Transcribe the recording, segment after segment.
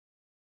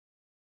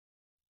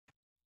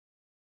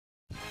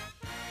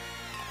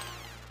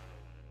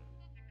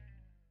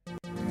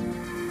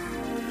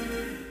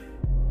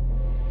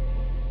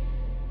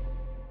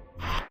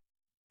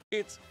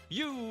It's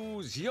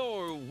Use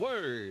Your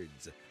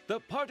Words,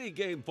 the party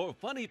game for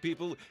funny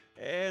people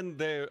and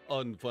their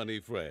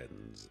unfunny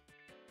friends.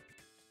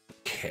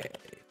 Okay.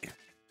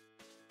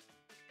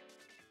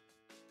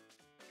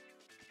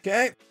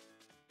 Okay.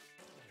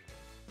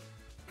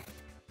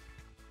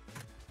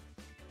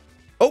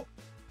 Oh.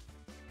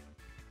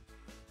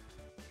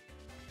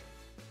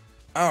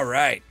 All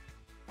right.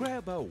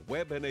 Grab a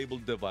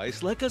web-enabled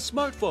device like a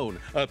smartphone,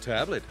 a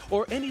tablet,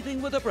 or anything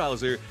with a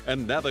browser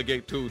and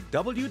navigate to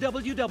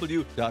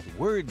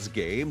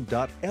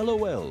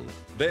www.wordsgame.lol.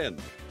 Then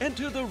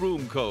enter the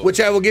room code, Which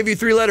I will give you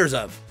 3 letters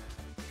of.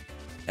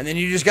 And then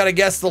you just got to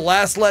guess the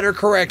last letter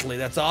correctly.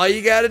 That's all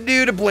you got to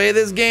do to play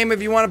this game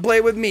if you want to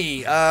play with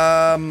me.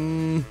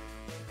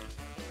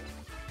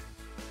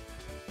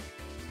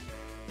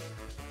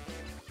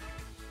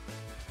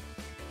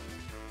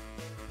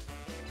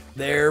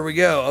 There we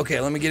go.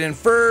 Okay, let me get in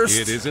first.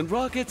 It isn't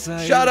rocket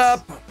science. Shut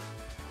up.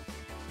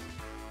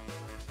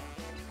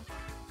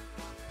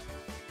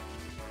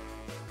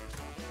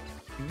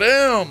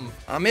 Boom.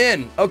 I'm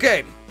in.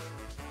 Okay.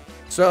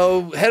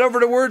 So head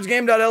over to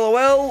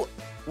wordsgame.lol,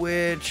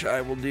 which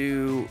I will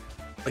do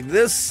like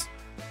this.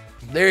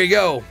 There you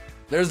go.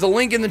 There's the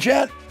link in the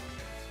chat.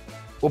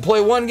 We'll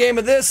play 1 game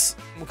of this.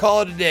 We'll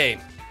call it a day.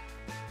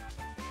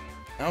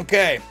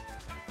 Okay.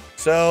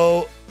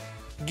 So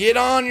get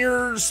on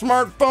your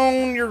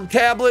smartphone, your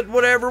tablet,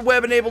 whatever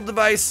web-enabled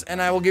device,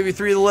 and I will give you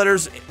 3 of the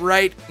letters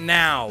right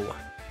now.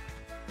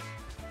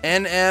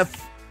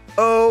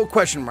 NFO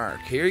question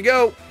mark. Here you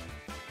go.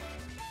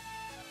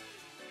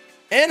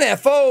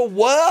 NFO,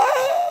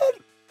 what?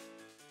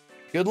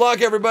 Good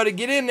luck, everybody.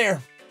 Get in there.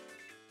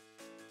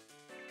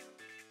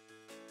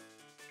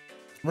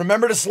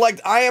 Remember to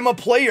select I am a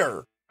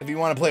player if you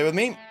want to play with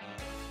me.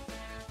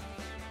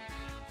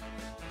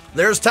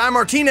 There's Ty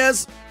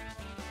Martinez.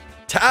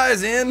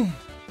 Ty's in.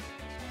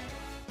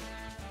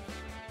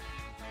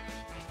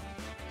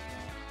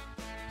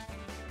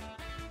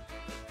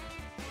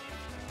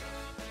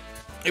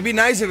 It'd be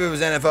nice if it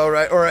was NFO,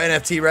 right? Or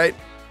NFT, right?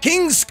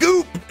 King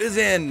Scoop is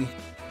in.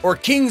 Or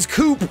King's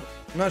Coop.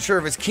 I'm not sure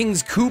if it's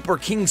King's Coop or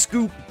King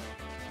Scoop.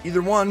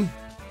 Either one.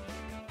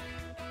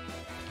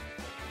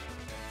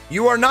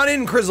 You are not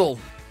in, Crizzle.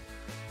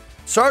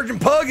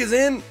 Sergeant Pug is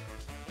in.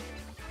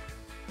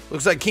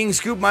 Looks like King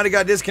Scoop might have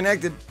got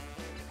disconnected.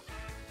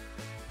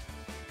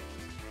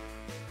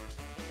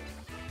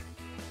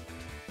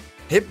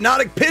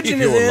 Hypnotic Pigeon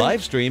If is you're in.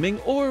 live streaming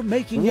or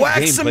making a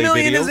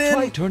Wax-A-Million gameplay video, is in.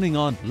 try turning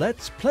on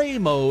Let's Play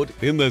mode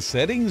in the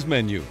settings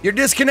menu. You're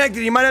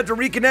disconnected. You might have to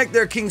reconnect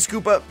there, King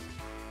Scoop Up.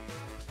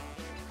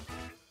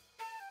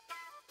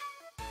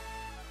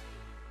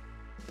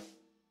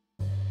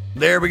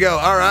 There we go.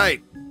 All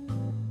right.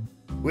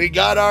 We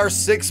got our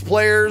 6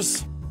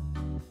 players.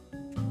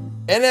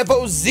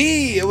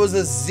 NFOZ. It was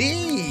a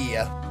Z.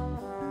 All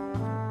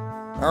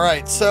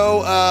right.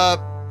 So,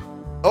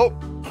 oh.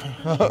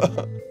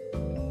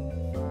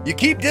 You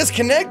keep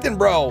disconnecting,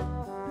 bro.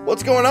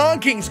 What's going on,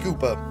 King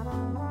Scoop Up?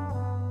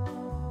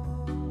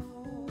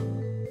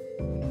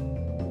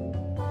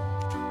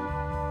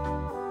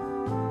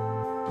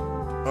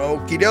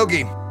 Okie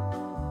dokie.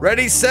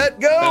 Ready, set,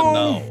 go. And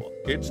now,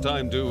 it's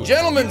time to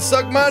Gentlemen,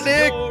 suck my use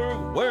dick.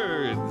 your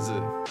words.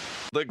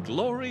 The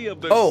glory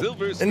of the Oh,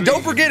 silver and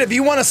don't screen forget, if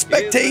you want to in the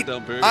spectate,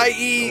 dumper,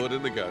 i.e. throw it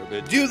in the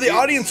garbage. do the It's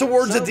audience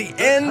awards at the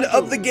end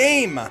of the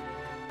game,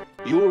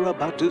 You're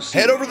about to see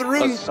head over to the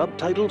room, a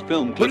subtitled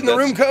film put in the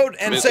room code,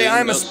 and say, missing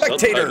I'm a the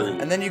spectator, subtitle.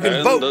 and then you can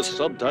And vote. the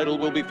subtitle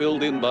will be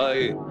filled in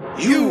by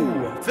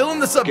You fill in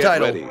the Get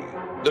subtitle. ready.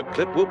 The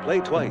clip will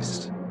play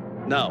twice.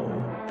 Now,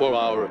 for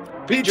our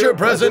Feature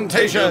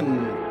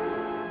presentation.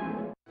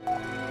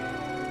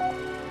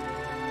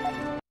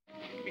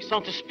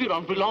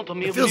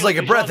 It feels like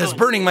a breath is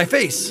burning my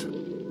face.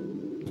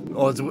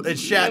 Oh, it's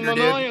Shatner,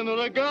 dude.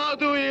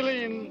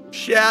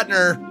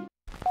 Shatner.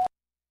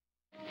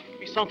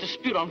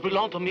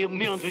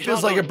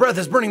 Feels like a breath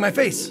is burning my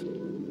face.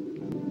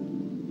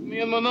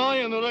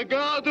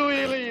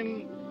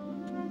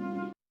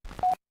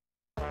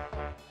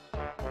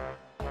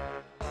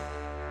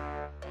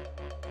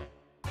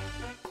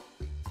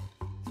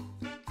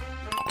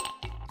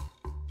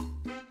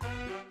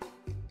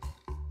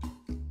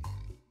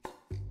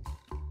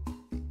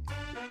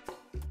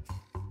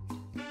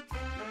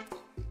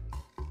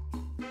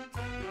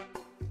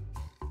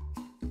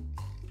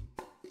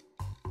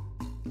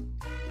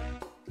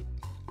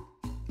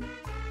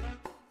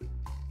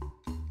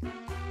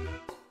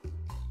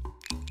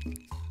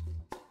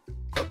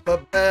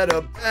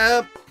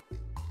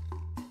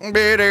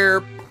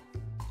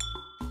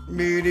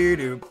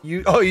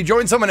 You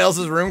joined someone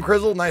else's room,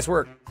 Crizzle? Nice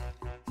work.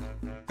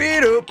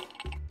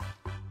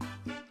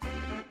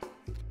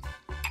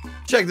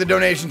 Check the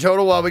donation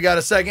total while we got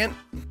a second.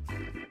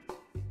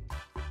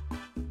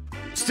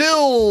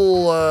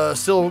 Still,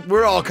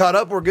 we're all caught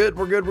up. We're good.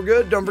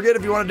 Don't forget,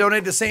 if you want to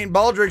donate to St.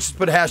 Baldrick's, just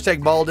put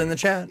hashtag bald in the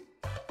chat.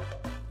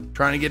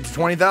 Trying to get to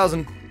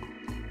 20,000.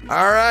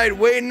 All right,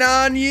 waiting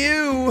on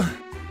you,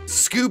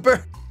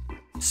 Scooper.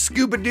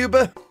 Scoopa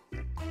Doopa.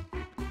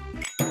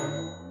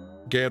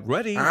 Get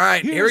ready. All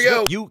right, here we Here's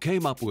go. what you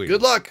came up with.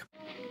 Good luck.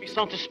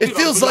 It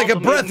feels like a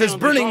breath is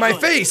burning my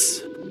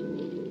face.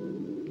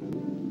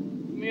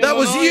 That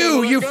was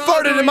you. You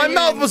farted and my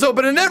mouth was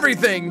open and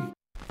everything.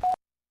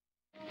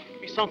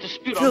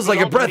 Feels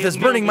like a breath is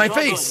burning my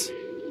face.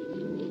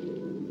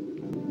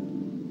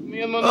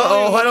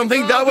 Uh-oh, I don't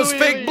think that was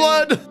fake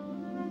blood.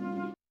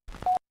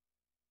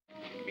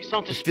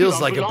 It feels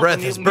like a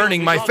breath is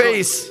burning my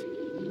face.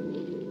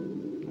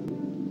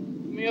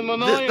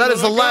 That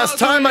is the last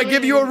time I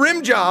give you a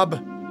rim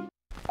job.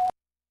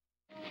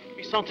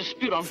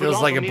 Feels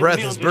like a breath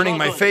is burning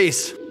my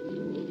face.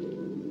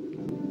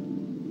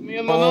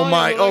 Oh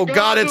my, oh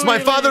God, it's my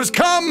father's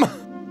cum!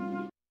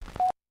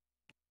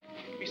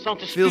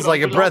 Feels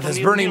like a breath is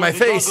burning my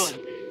face.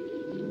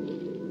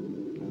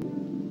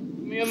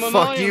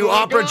 Fuck you,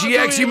 Opera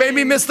GX, you made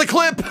me miss the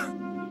clip!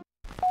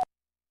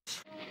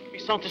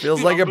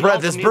 Feels like a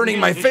breath is burning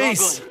my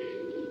face.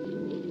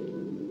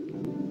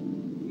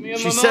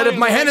 She said if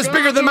my hand is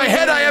bigger than my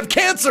head, I have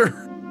cancer!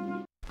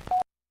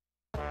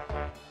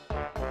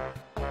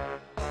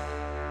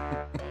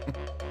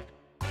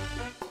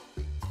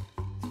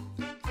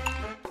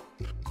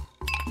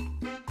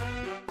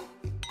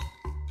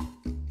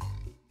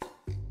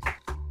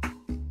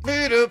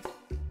 Beat up,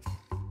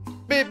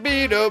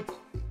 beat up,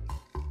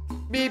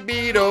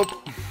 beat up.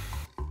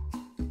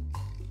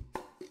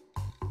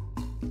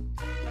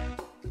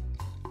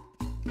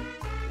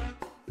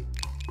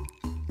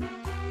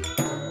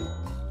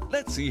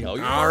 Let's see how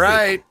you All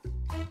right.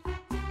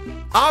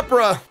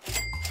 Opera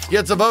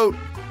gets a vote.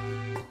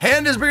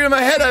 Hand is bigger than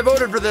my head. I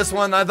voted for this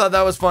one. I thought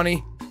that was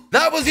funny.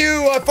 That was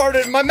you. I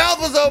farted. My mouth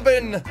was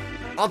open.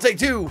 I'll take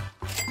 2.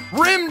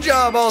 Rim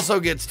job also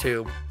gets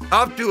 2.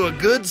 Off to a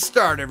good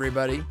start,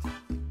 everybody.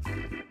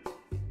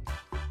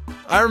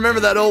 I remember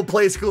that old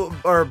play school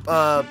or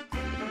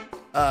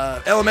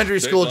elementary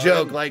school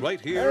joke, like,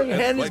 right here your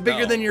hand is right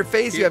bigger now. than your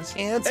face, you have It's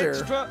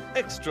cancer.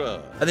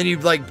 Extra. And then you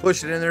like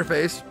push it in their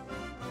face.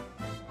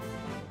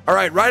 All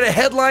right, write a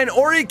headline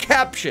or a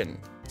caption.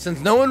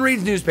 Since no one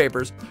reads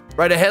newspapers,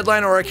 write a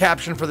headline or a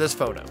caption for this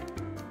photo.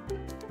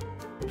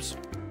 Oops,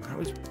 I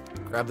always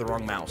grab the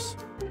wrong mouse.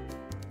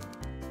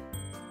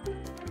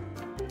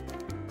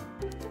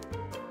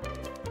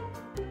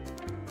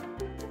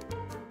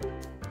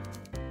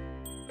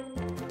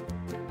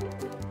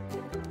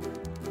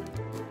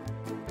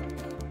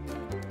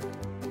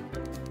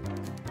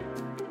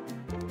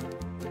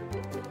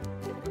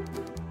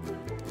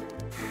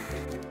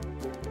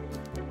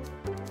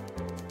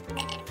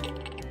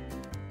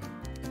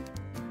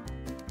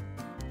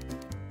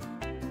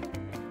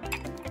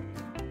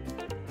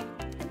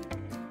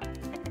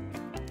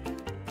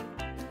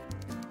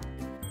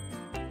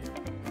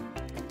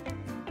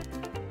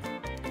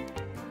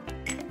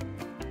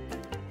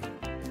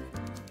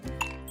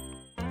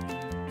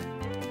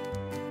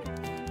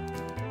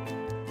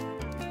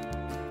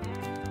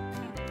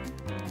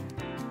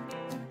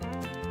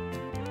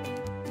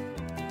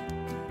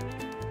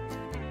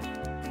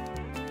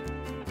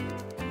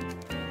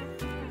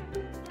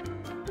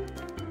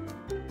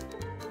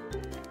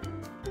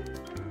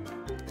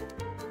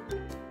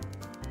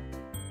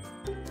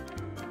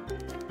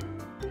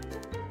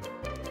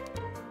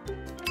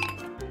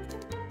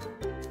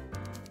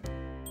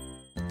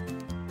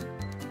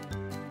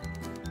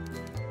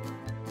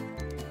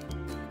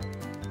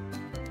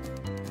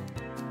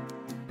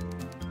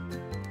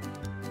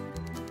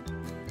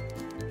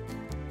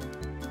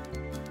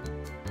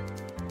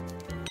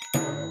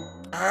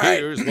 All right.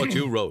 Here's what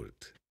you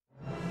wrote.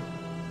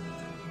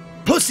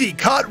 Pussy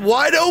caught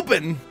wide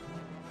open.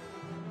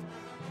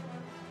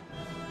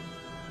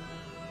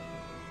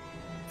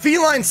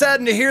 Feline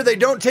saddened to hear they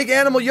don't take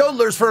animal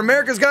yodelers for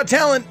America's Got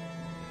Talent.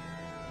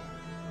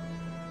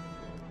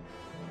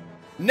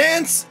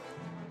 Nance.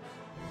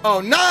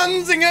 Oh,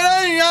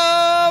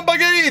 Nanzingaraya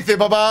Bagarithi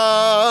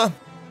Baba.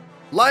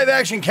 Live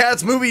action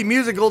Cats movie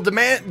musical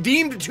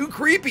deemed too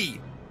creepy.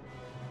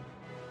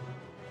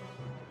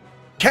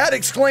 Cat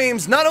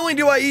exclaims, not only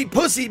do I eat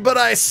pussy, but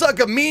I suck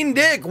a mean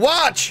dick.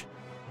 Watch.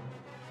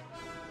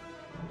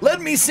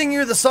 Let me sing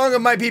you the song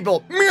of my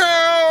people.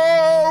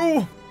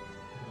 Meow.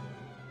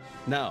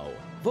 Now,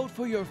 vote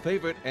for your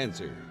favorite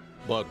answer,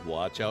 but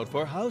watch out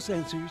for house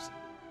answers.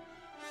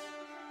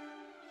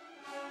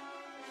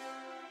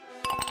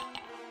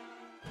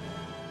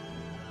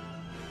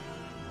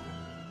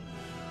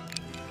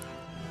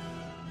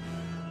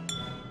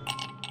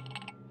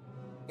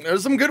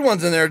 There's some good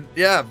ones in there.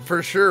 Yeah,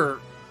 for sure.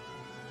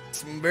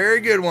 Some very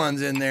good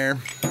ones in there.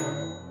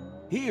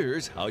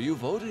 Here's how you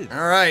voted.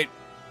 All right.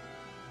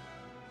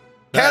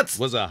 That Cats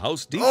was a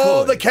house decoy.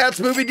 Oh, the Cats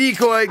movie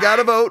decoy. Got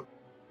a vote.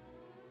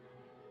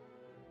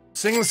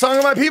 Sing the Song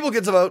of My People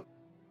gets a vote.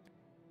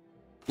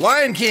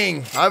 Lion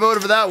King. I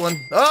voted for that one.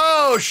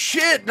 Oh,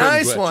 shit.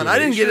 Nice one. I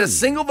didn't get a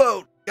single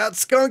vote. Got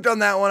skunked on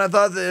that one. I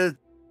thought the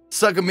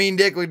Suck a Mean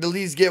Dick would at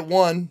least get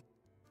one.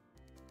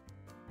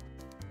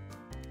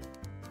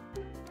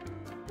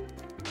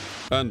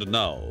 And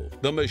now,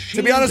 the machine.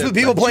 To be honest with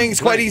people playing,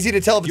 it's quite easy to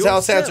tell if it's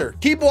house yourself. answer.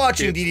 Keep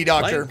watching, It's DD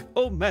Doctor.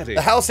 Blank-O-Matic.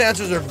 The house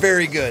answers are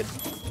very good.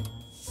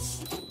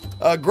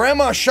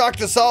 Grandma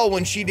shocked us all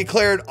when she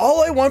declared,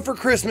 "All I want for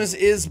Christmas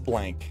is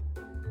blank."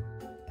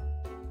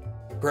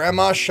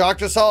 Grandma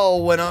shocked us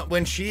all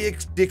when she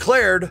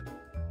declared,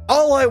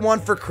 "All I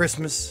want for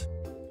Christmas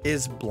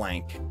is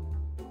blank."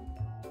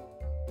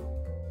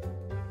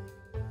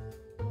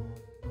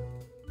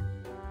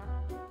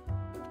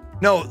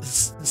 No,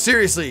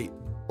 seriously,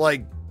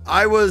 like,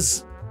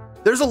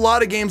 there's a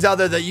lot of games out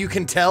there that you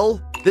can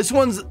tell. This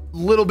one's a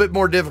little bit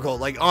more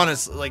difficult. Like,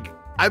 honestly, like,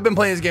 I've been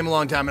playing this game a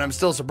long time and I'm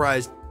still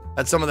surprised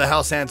at some of the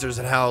house answers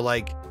and how,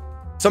 like,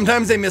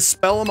 sometimes they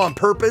misspell them on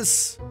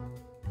purpose.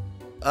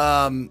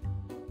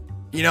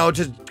 You know,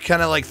 to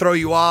kind of like throw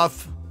you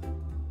off.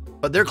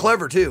 But they're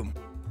clever too.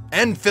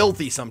 And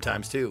filthy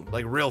sometimes too.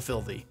 Like, real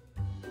filthy.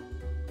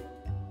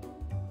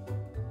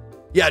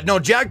 Yeah, no,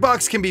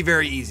 Jackbox can be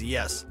very easy,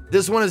 yes.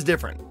 This one is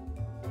different.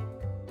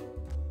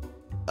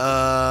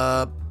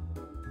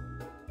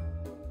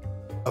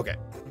 Okay.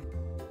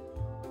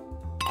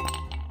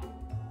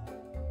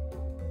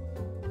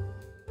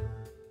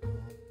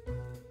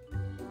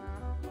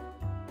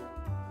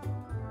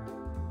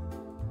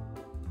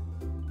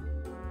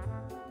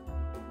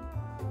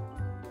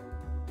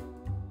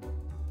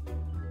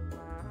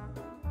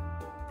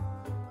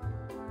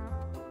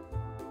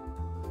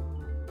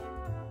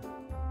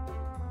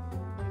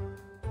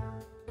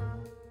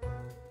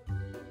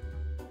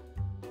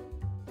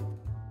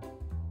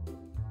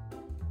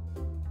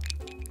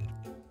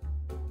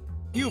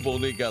 You've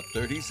only got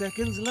 30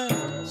 seconds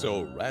left,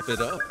 so wrap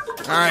it up.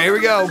 All right, here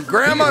we go.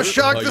 Grandma Here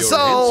shocked are us your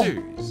all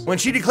answers. when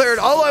she declared,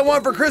 "All I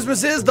want for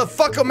Christmas is the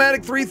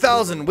Fuck-O-Matic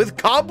 3000 with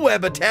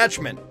cobweb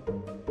attachment."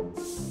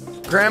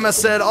 Grandma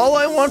said, "All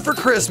I want for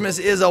Christmas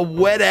is a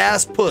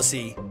wet-ass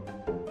pussy."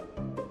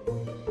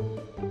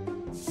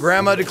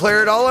 Grandma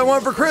declared, "All I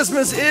want for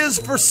Christmas is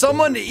for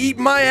someone to eat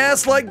my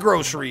ass like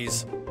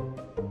groceries."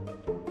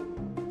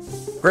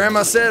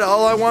 Grandma said,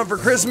 "All I want for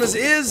Christmas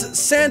is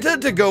Santa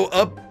to go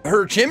up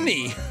her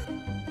chimney."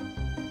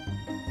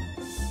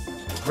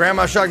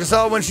 Grandma shocked us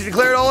all when she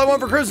declared, "All I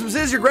want for Christmas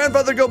is your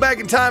grandfather to go back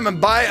in time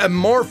and buy a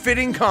more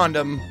fitting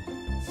condom."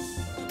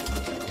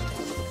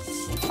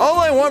 All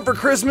I want for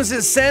Christmas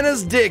is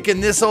Santa's dick in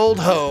this old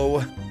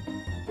hoe.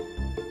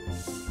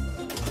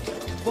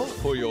 Vote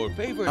for your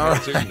favorite All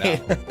answer right. now.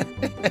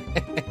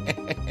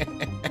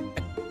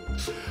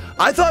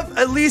 I thought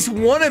at least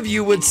one of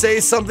you would say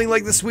something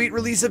like the sweet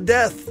release of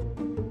death.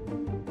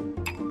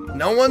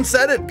 No one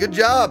said it. Good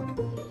job.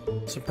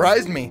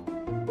 Surprised me.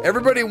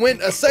 Everybody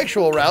went a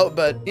sexual route,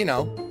 but, you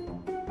know,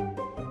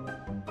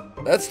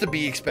 that's to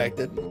be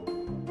expected.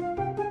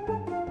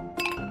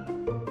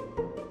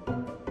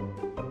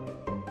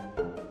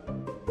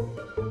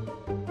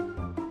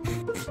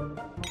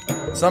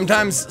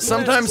 Sometimes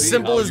see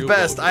simple how is you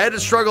best. vote. I had to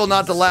struggle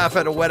not to laugh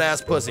at a wet-ass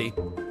pussy.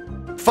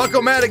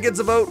 Fuck-O-Matic gets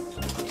a vote.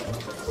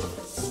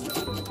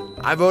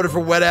 I voted for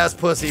wet-ass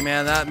pussy,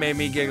 man. That made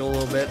me giggle a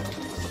little bit.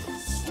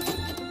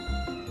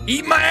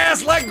 Eat my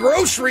ass like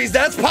groceries.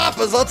 That's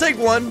Papa's. I'll take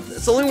one.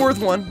 It's only worth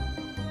one.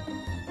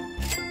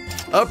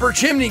 Upper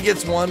chimney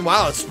gets one.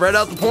 Wow, it spread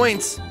out the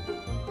points.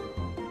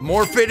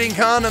 More fitting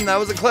condom. That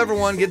was a clever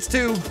one. Gets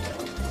two.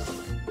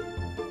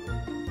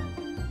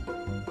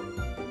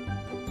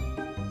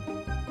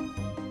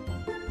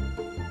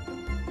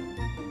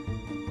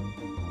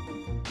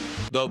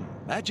 The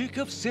magic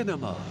of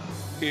cinema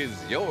is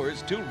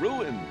yours to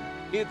ruin.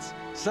 It's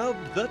Sub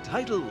the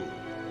Title.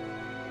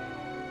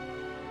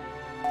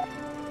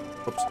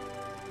 Oops.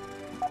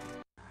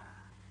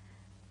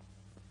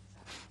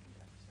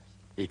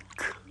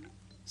 이크,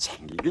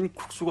 생기긴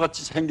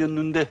국수같이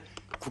생겼는데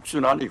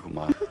국수는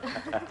아니구만.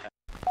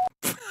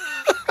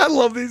 I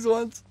love these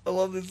ones. I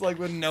love this like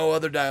with no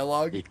other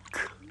dialogue.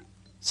 이크,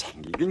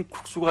 생기긴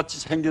국수같이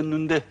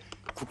생겼는데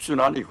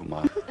국수는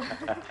아니구만.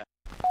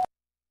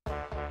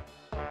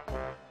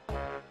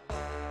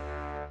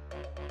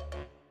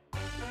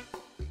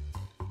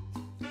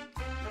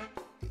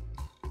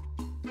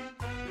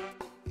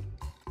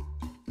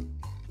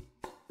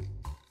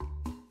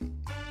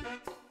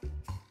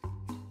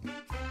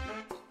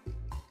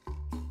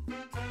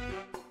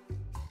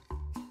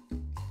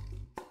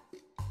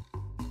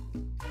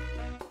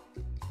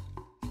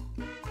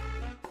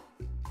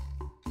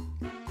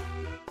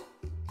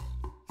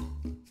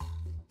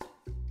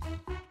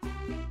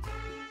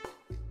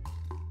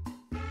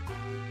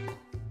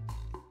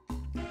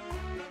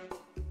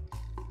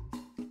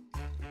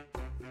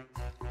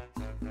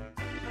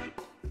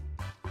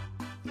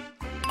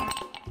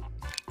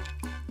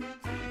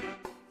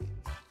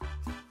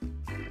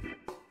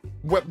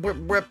 Whip, whip,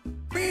 whip.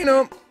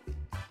 Bueno.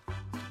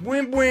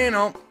 Buen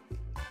bueno.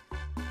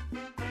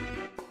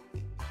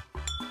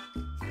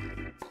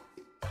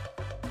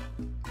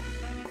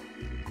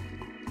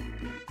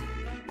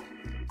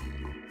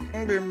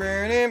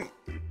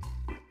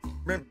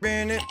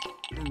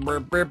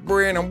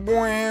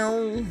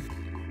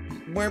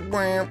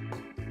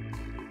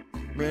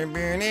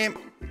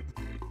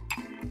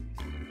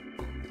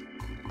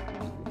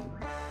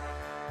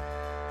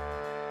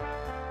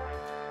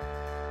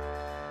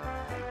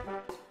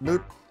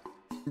 Boop,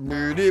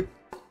 boop, dip,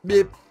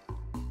 dip.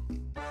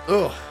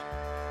 Ugh.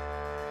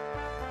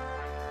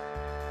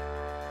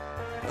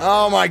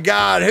 Oh my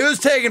God, who's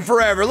taking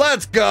forever?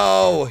 Let's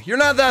go. You're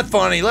not that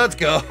funny. Let's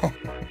go.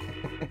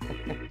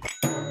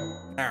 All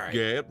right.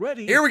 Get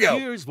ready. Here we go.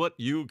 Here's what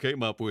you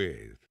came up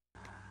with.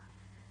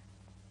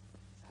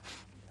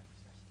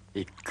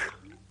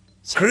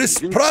 Chris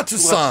Pratt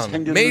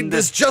made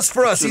this just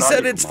for us. He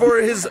said it's for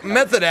his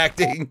method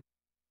acting.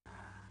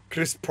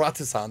 Chris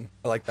Pratt. I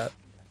like that.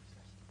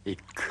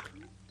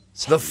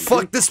 The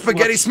fuck? This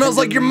spaghetti smells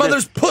like your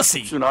mother's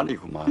pussy.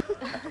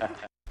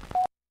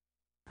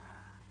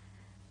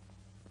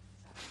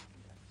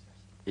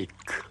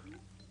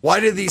 Why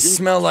do these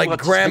smell like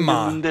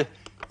grandma?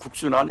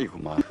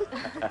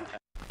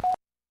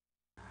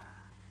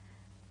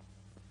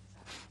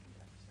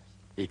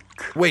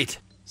 Wait,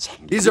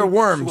 these are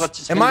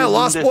worms. Am I a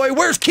lost boy?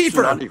 Where's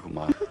Kiefer?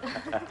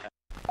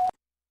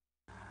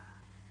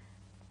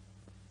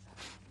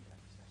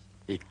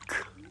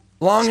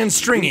 Long and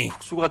stringy,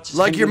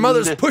 like your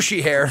mother's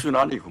pushy hair.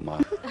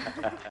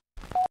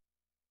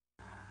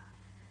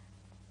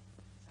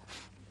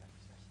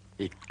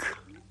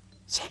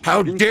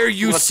 How dare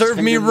you serve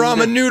me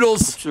ramen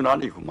noodles?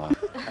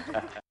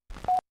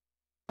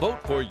 Vote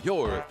for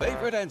your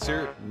favorite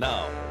answer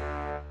now.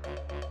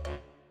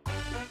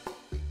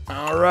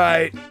 All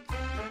right.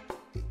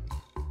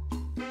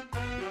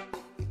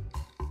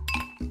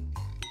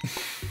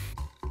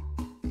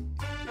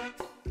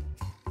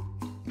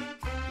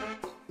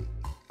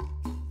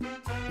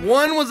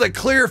 One was a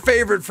clear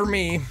favorite for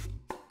me.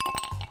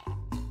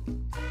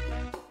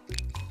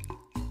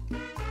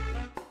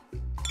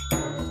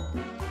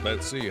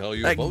 Let's see how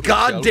you That voted,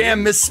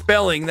 goddamn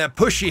misspelling, that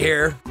pushy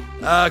hair.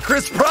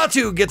 Chris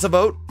Pratu gets a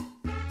vote.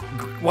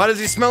 Why does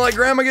he smell like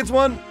grandma gets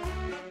one?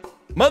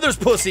 Mother's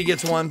pussy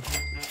gets one.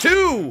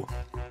 2.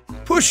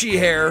 Pushy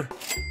hair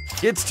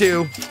gets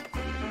 2.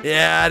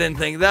 Yeah, I didn't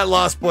think that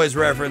Lost Boys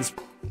reference.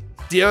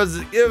 It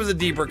was a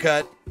deeper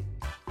cut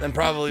than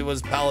probably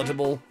was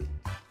palatable.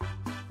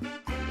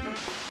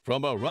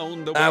 From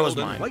around the That was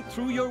world mine. and right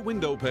through your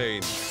window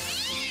pane.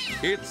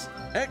 It's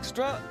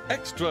extra,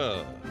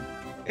 extra.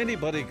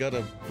 Anybody got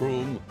a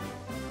broom?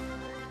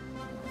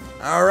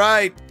 All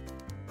right.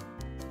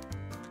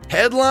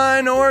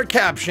 Headline or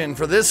caption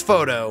for this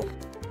photo.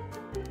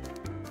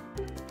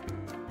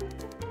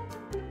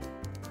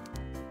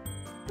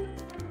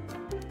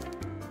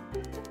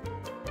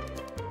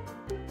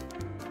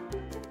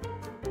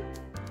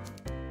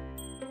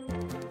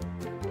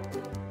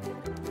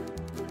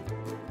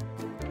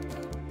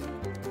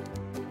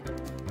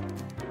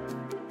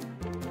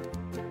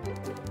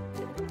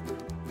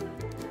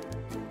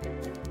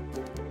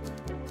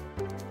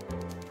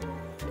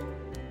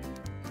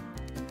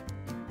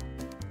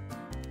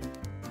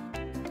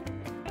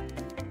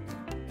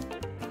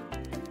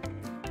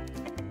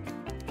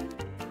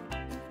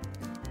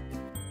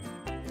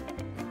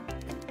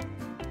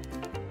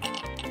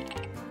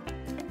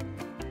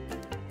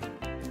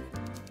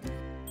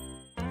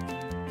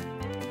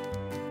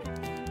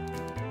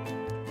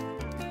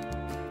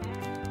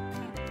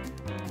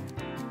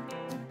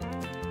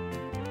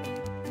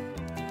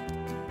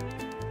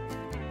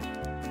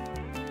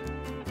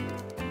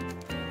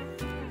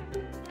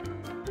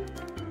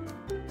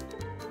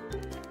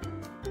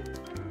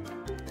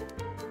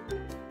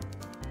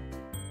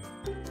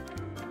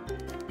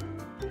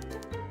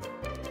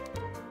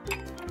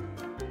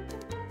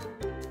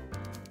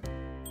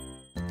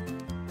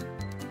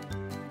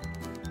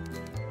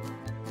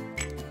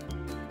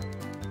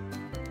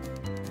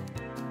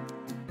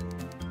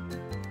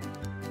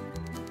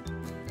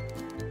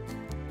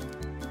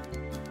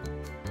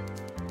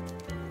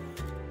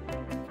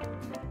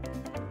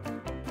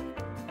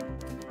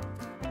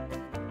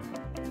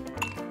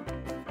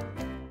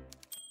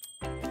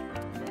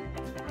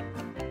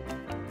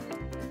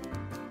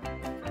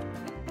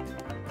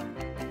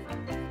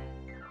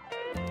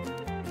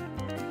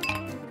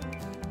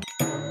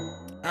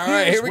 All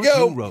right, here we Here's what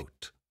go. you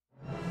wrote.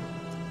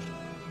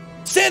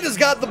 Santa's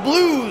Got the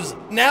Blues,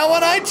 now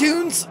on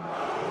iTunes.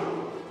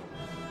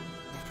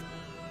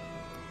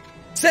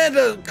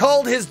 Santa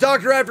called his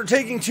doctor after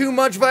taking too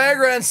much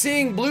Viagra and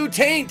seeing blue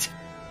taint.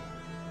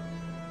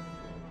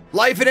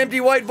 Life an empty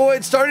white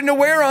void starting to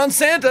wear on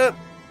Santa.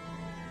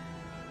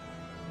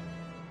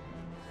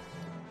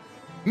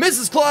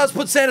 Mrs. Claus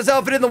puts Santa's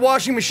outfit in the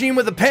washing machine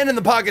with a pen in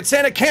the pocket.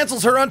 Santa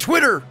cancels her on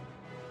Twitter.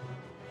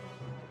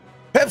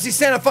 Pepsi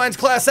Santa finds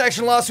class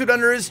action lawsuit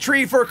under his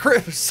tree for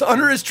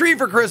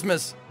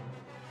Christmas.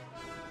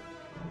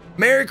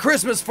 Merry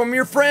Christmas from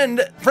your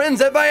friends at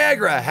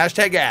Viagra.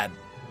 Hashtag ad.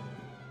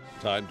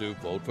 Time to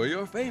vote for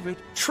your favorite.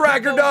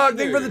 Tracker Dog,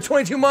 thank you for the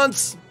 22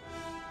 months.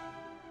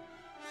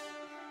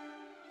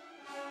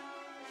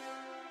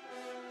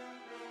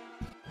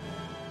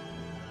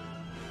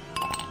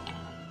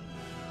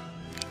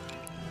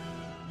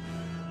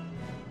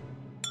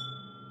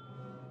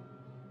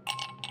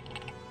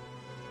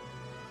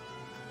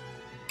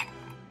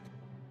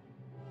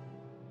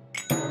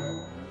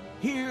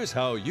 Here's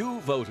how you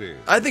voted.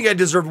 I think I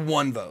deserve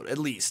one vote, at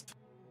least.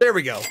 There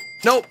we go.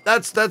 Nope,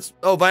 that's,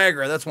 oh,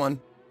 Viagra, that's one.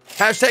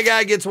 Hashtag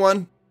guy gets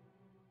one.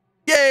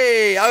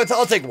 Yay!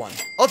 I'll take one.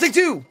 I'll take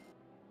two.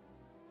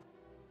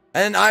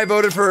 And I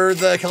voted for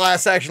the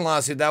class action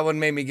lawsuit. That one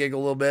made me giggle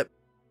a little bit.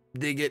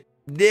 Dig it.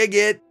 Dig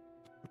it.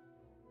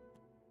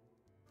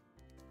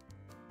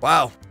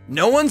 Wow.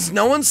 No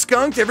one's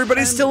skunked.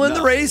 Everybody's And still in the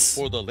now, race.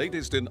 For the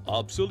latest in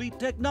obsolete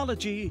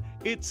technology,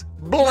 it's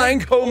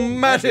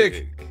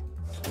Blankomatic.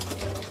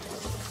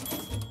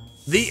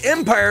 The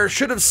Empire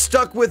should have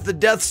stuck with the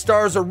Death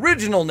Star's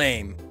original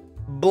name,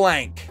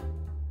 blank.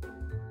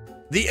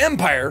 The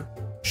Empire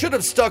should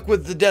have stuck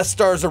with the Death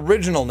Star's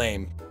original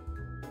name,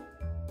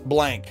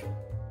 blank.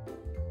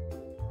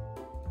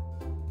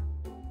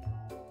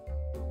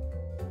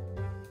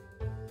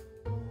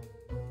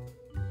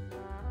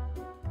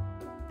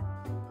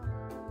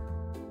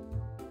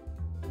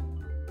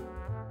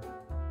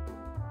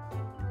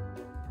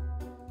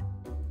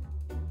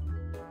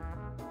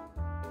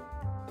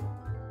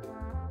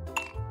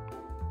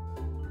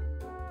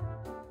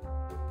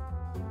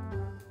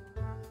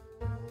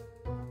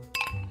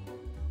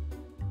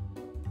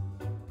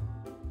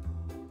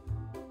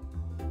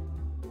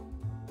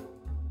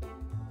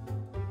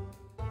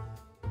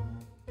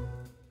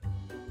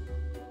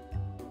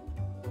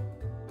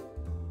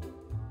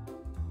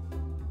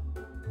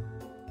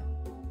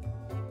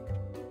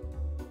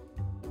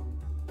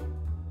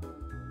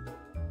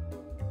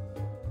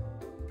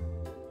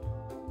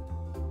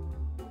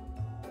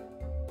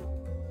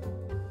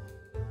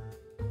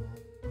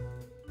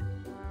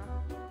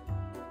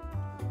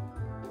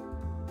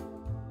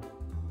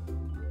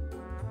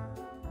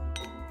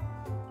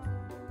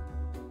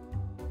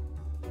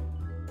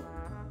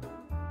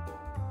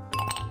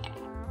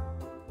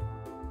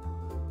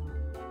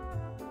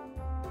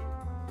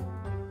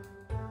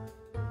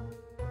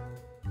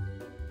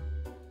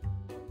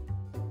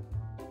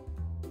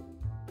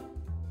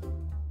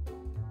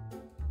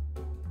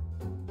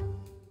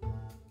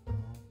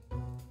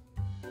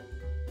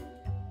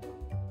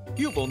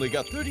 You've only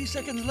got 30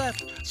 seconds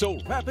left, so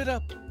wrap it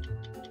up.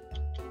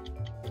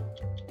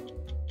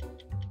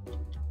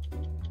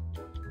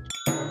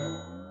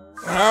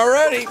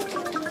 Alrighty.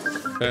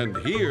 And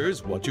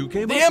here's what you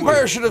came The up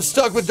Empire with. should have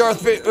stuck with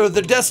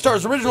the Death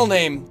Star's original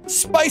name,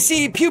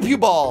 Spicy Pew Pew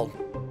Ball.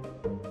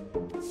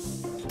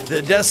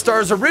 The Death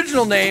Star's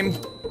original name,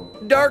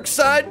 Dark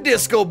Side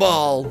Disco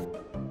Ball.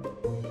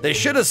 They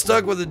should have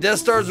stuck with the Death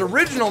Star's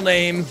original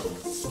name,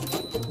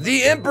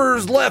 the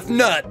Emperor's Left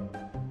Nut.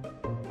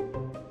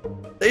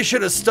 They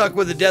should have stuck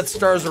with the Death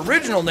Star's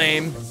original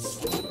name,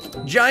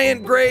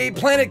 Giant Gray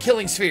Planet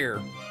Killing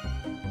Sphere.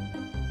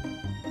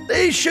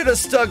 They should have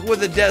stuck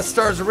with the Death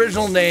Star's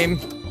original name,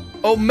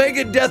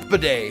 Omega Death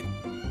Bidet.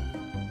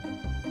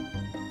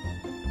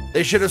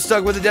 They should have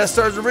stuck with the Death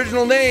Star's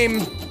original name,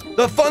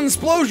 the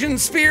Funsplosion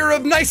Sphere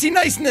of Nicey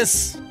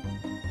Niceness.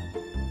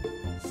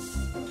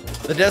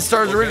 The Death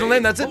Star's original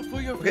name, that's it. Vote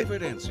for your Okay.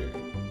 favorite answer.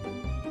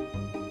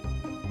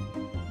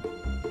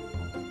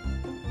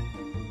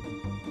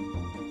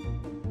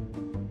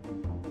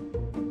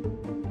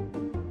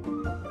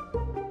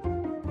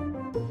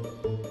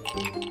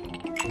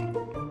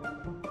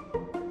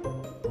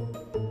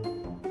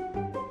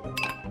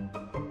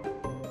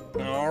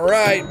 All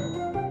right.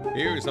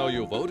 Here's how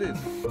you voted.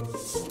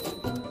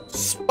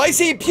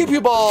 Spicy Pew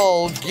Pew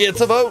Ball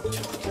gets a vote.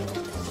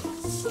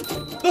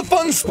 The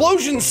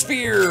Funsplosion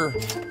Sphere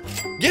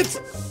gets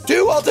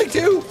two. I'll take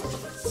two.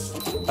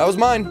 That was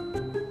mine.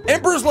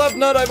 Emperor's Left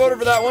Nut, I voted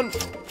for that one.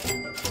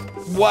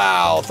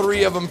 Wow,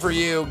 3 of them for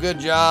you. Good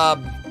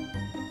job.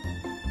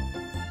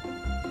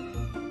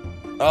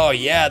 Oh,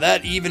 yeah,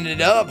 that evened it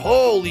up.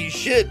 Holy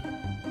shit.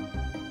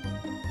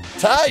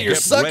 Ty, you're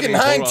Get sucking ready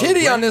hind for our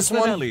titty on grand this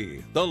one.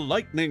 finale, the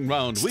lightning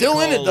round.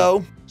 Still in it, call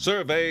though.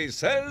 Survey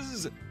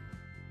says.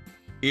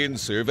 In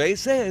Survey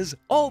says,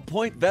 all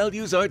point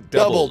values are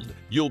doubled. Doubled.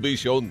 You'll be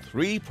shown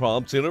 3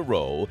 prompts in a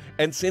row,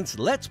 and since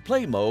Let's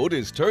Play mode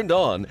is turned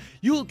on,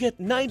 you'll get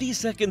 90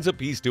 seconds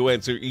apiece to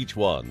answer each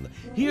one.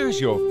 Here's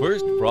your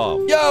first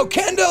prompt. Yo,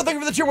 Kendo, thank you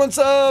for the tier 1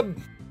 sub.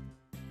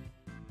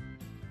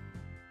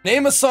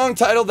 Name a song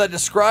title that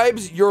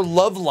describes your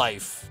love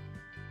life.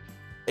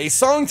 A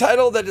song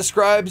title that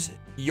describes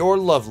your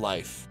love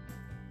life.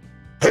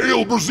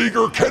 Hail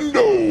Berserker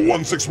Kendo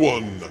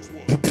 161.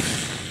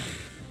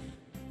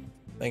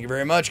 Thank you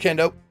very much,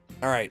 Kendo.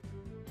 All right.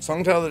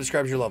 Song title that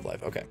describes your love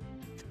life. Okay.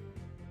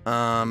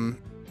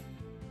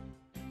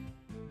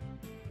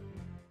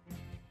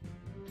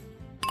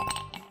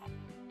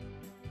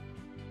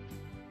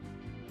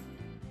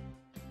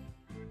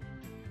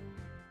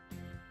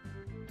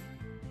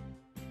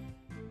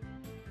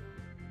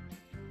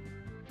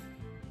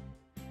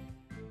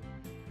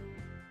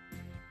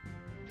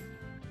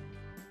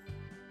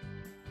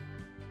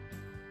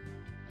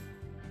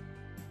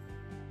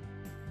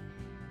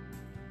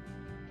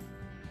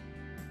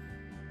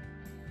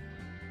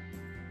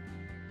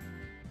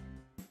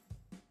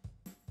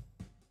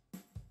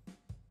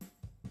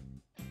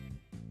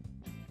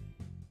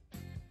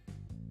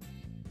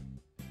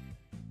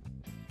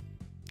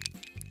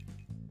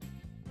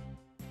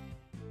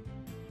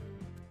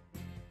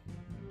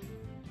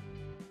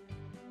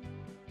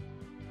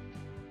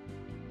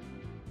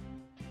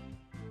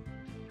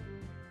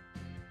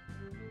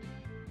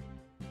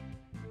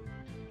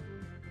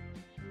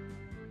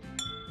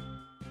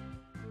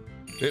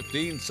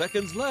 15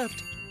 seconds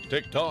left.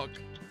 Tick-tock.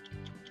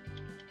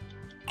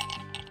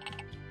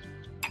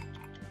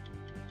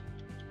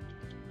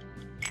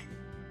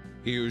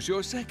 Here's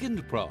your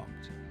second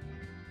prompt.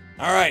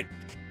 All right.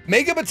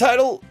 Make up a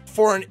title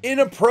for an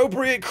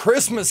inappropriate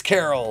Christmas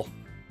carol.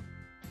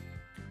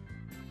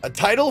 A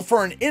title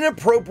for an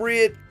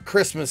inappropriate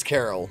Christmas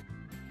carol.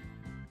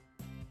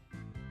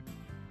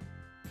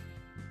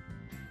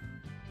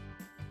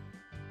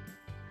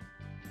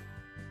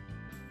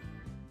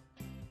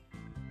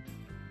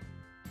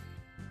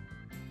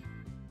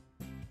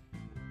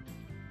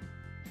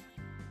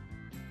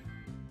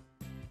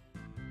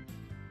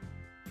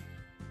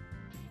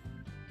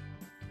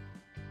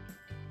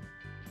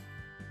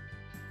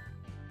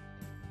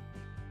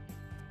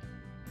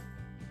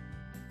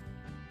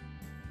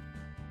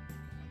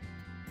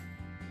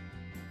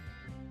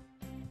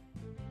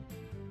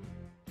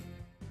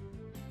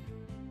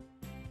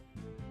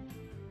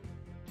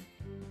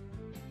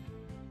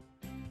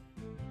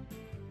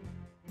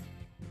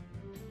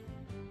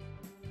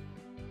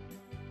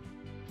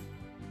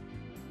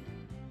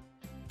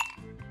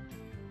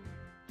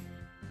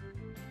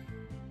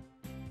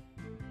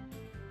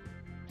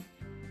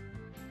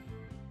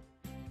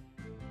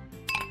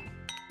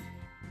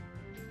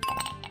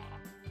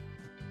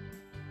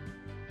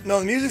 No,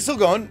 the music's still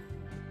going.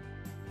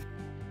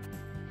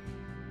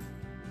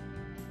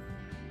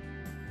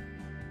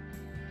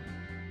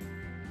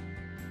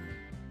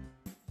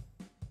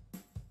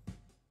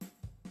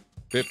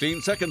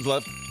 $15 seconds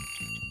left.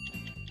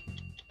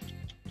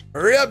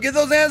 Hurry up, get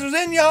those answers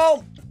in,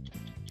 y'all.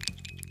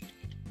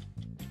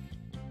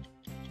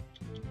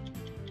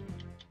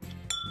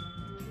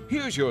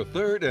 Here's your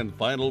third and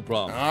final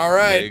prompt. All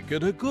right. Make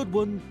it a good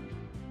one.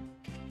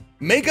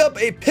 Make up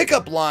a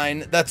pickup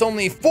line that's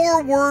only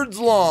 4 words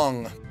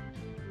long.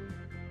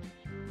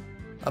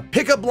 A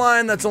pickup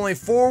line that's only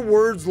 4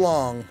 words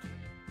long.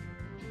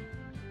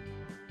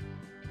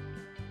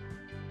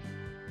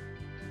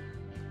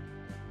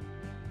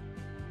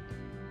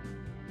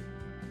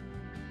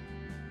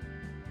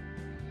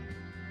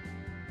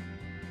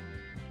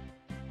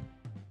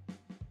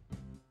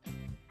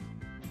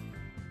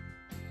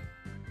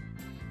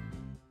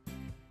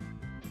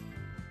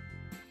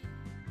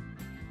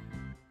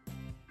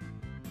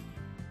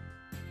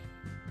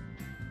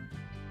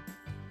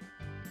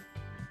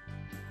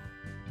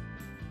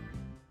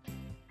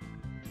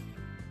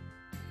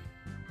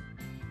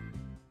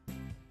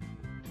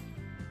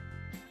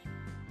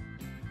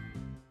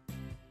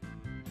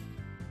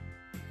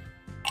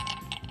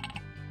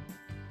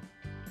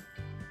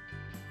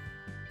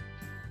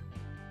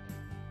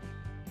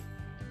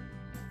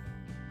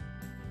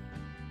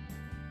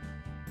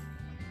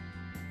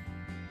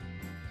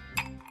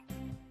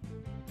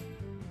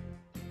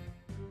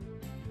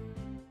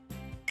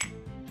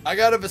 I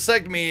got a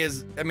vasectomy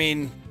is, I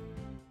mean,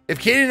 if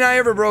Katie and I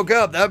ever broke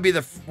up, that would be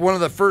one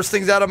of the first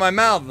things out of my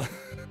mouth.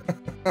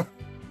 But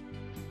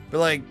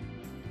like,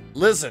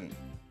 listen,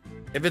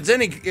 if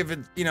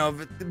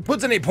it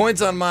puts any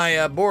points on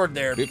my board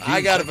there, I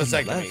got a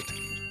vasectomy. Left.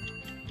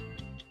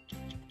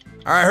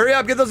 All right, hurry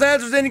up, get those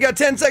answers in. You got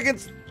 10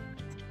 seconds.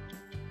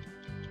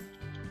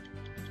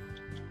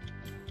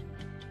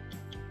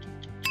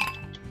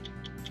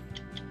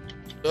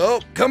 Oh,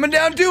 coming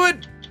down to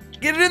it.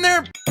 Get it in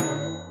there.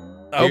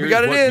 I hope you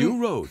got it what in.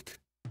 You wrote.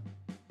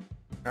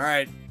 All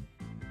right.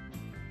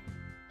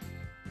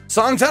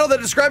 Song title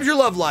that describes your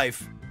love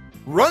life.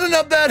 Running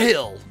Up That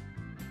Hill.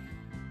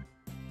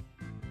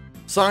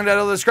 Song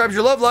title that describes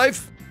your love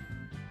life.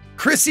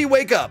 Chrissy,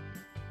 Wake Up.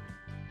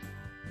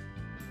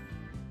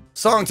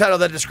 Song title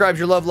that describes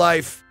your love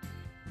life.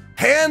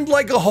 Hand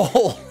Like a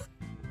Hole.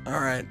 All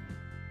right.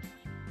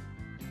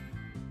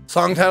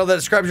 Song title that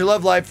describes your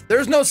love life.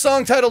 There's no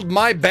song titled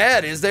My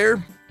Bad, is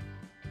there?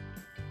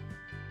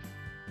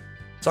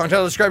 Song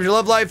title that describes your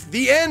love life.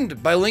 The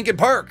End by Linkin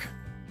Park.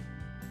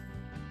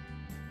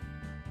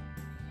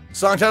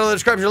 Song title that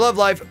describes your love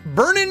life.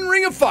 Burning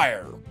Ring of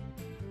Fire.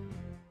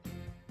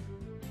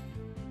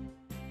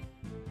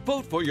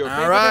 Vote for your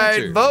favorite All right,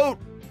 answer. vote.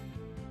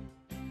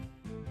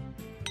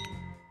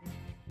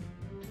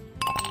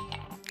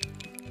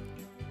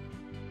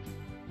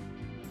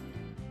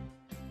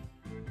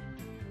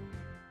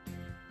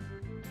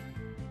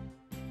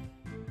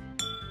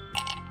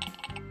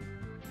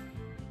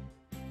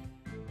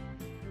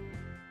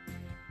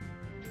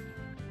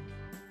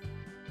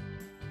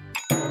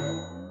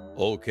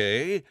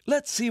 Okay,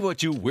 let's see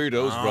what you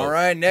weirdos wrote. All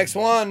right, next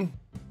one.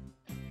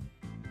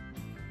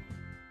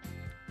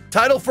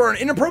 Title for an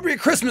inappropriate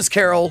Christmas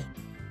carol.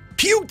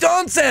 Puked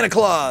on Santa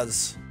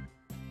Claus.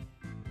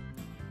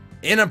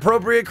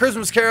 Inappropriate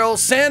Christmas carol.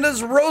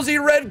 Santa's Rosy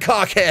Red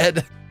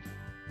Cockhead.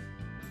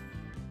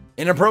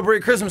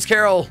 Inappropriate Christmas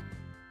carol.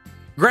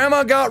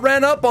 Grandma got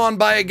ran up on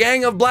by a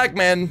gang of black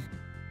men.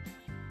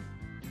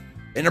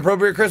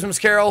 Inappropriate Christmas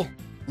carol.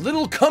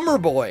 Little Cummer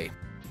Boy.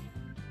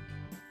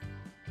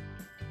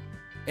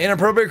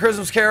 Inappropriate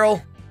Christmas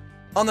carol.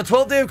 On the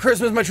 12th day of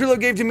Christmas, my true love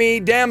gave to me.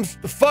 I'll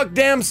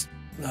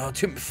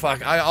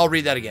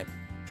read that again.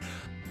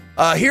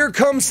 Here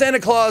Comes Santa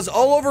Claus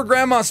all over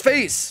Grandma's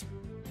face.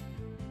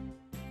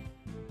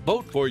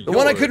 Vote for The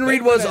one I couldn't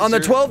read was, on the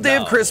 12th day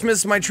of now.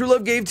 Christmas, my true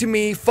love gave to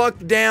me, fuck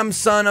damn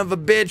son of a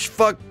bitch,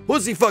 fuck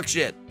pussy, fuck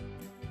shit.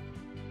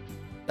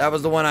 That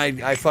was the one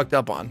I fucked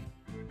up on.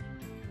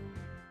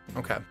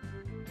 Okay.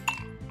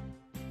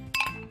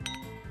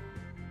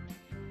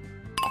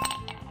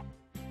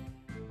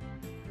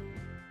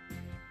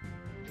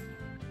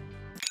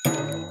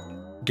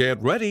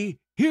 Get ready.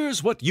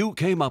 Here's what you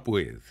came up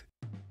with.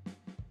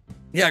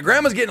 Yeah,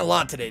 Grandma's getting a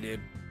lot today,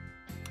 dude.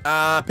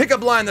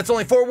 Pickup line that's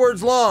only 4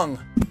 words long.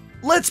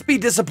 Let's be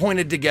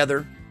disappointed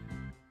together.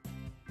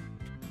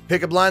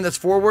 Pickup line that's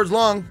 4 words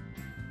long.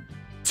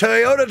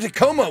 Toyota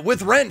Tacoma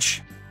with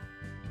wrench.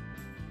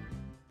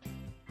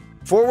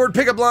 4-word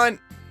pickup line.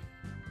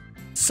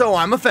 So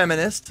I'm a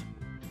feminist.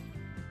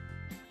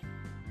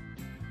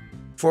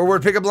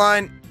 4-word pickup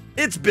line.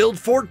 It's build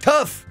Ford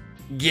tough.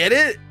 Get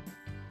it?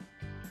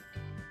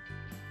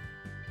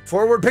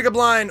 4-word pickup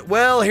line.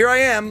 Well, here I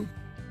am.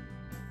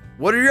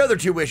 What are your other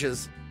 2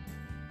 wishes?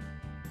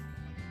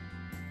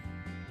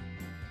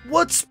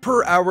 What's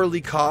per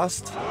hourly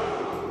cost?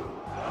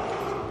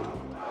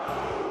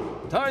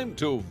 Time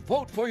to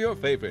vote for your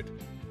favorite.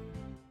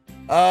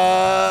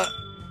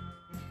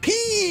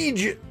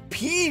 Peach,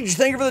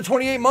 thank you for the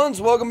 28 months.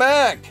 Welcome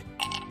back.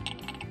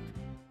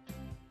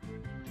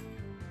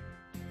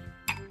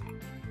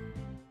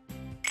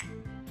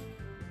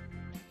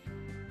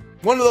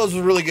 One of those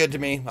was really good to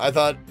me. I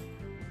thought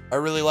I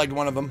really liked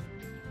one of them.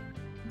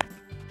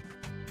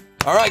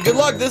 All right, good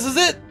luck. This is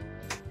it.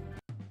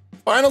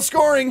 Final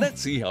scoring.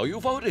 Let's see how you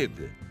voted.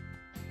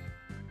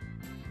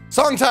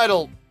 Song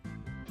title,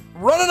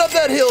 Running Up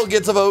That Hill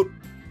gets a vote.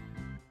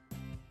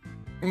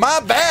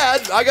 My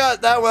bad. I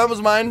got that one. That was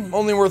mine.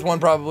 Only worth 1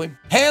 probably.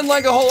 Hand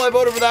Like a Hole. I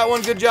voted for that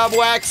one. Good job,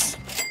 Wax.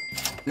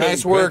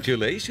 Nice work.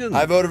 Congratulations.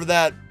 I voted for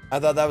that. I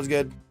thought that was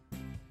good.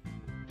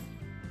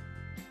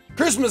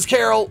 Christmas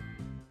Carol.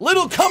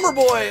 Little Cummer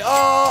Boy.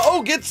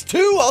 Gets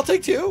 2. I'll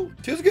take 2.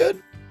 2's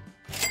good.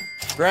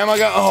 Grandma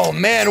got, oh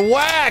man,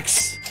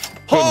 Wax.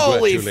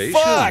 Holy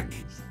fuck.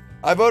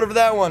 I voted for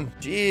that one.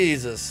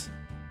 Jesus.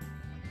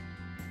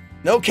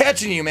 No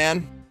catching you,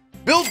 man.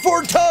 Build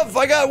Ford Tough.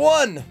 I got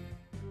 1.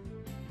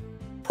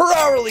 Per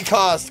hourly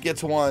cost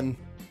gets 1.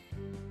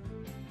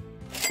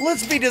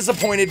 Let's be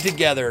disappointed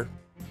together.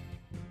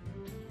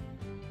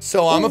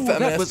 So I'm a feminist.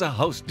 That was a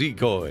house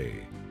decoy.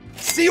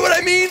 See what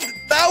I mean?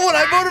 That one,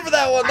 I voted for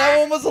that one. That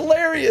one was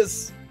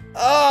hilarious.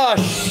 Oh,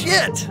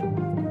 shit.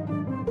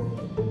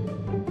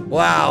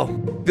 Wow.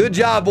 Good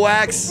job,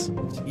 Wax.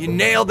 You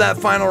nailed that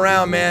final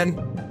round,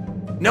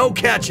 man. No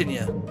catching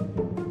you.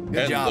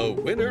 Good job. And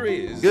the winner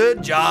is...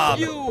 Good job.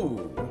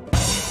 You.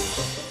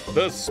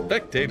 The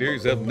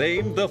spectators have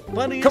named the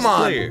funniest Come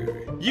on. player.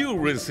 You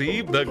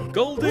received the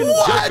Golden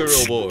What? Joker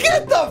Award.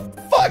 Get the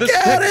fuck The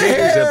out of spectators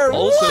here. have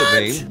also What?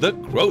 named the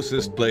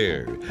grossest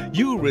player.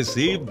 You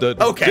received the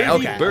Okay,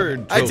 Dirty okay.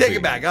 Bird I trophy. take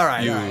it back. All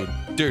right, You all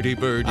right. dirty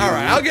bird. All you.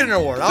 right, I'll get an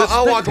award. The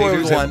I'll walk away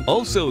with spectators have 1.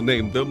 also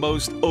named the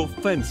most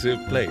offensive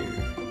player.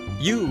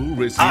 You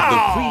received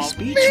Oh, the free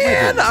speech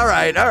man. ribbon. All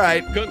right, all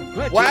right.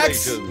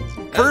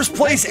 Congratulations. First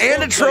place and a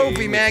Thanks for trophy,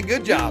 playing man.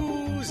 Good job.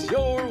 Use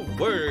your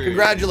word.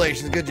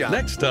 Congratulations. Good job.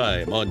 Next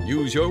time on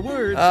Use Your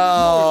Word.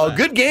 Oh,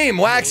 good game,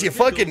 Wax. You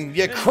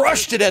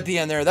crushed it at the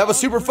end there. That was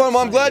super fun.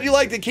 Well, I'm glad you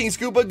liked it, King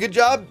Scoopa. Good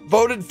job.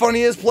 Voted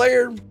funniest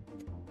player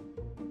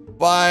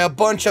by a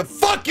bunch of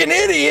fucking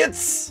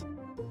idiots.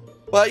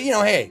 But, you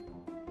know, hey,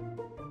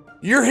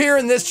 you're here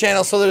in this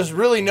channel, so there's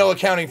really no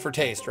accounting for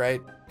taste,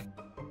 right?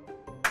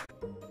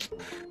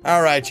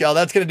 All right, y'all.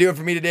 That's going to do it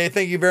for me today.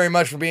 Thank you very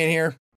much for being here.